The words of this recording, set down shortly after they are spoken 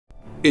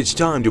It's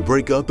time to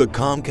break up the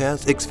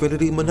Comcast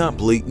Xfinity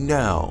monopoly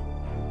now.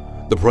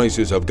 The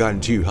prices have gotten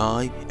too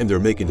high, and they're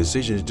making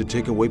decisions to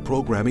take away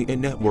programming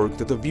and networks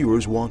that the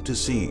viewers want to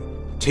see.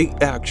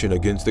 Take action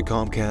against the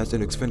Comcast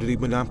and Xfinity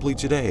monopoly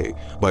today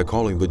by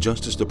calling the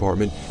Justice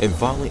Department and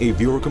filing a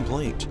viewer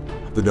complaint.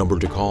 The number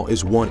to call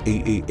is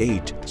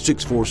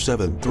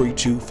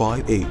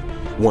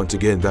 1-888-647-3258. Once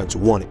again, that's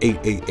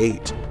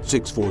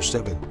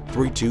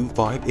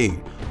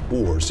 1-888-647-3258.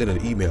 Or send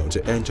an email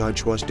to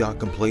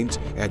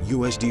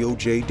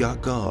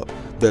antitrust.complaints@usdoj.gov.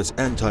 That's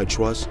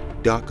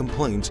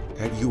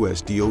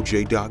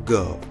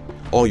antitrust.complaints@usdoj.gov.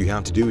 All you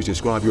have to do is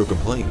describe your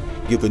complaint,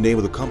 give the name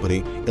of the company,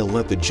 and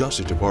let the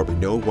Justice Department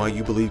know why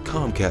you believe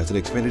Comcast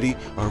and Xfinity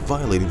are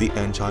violating the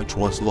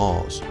antitrust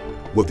laws.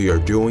 What they are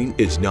doing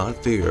is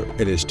not fair,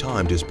 and it's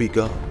time to speak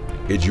up.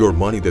 It's your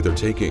money that they're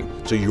taking,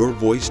 so your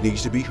voice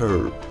needs to be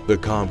heard. The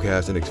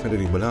Comcast and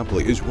Xfinity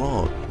monopoly is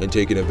wrong, and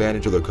taking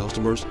advantage of their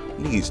customers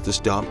needs to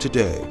stop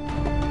today.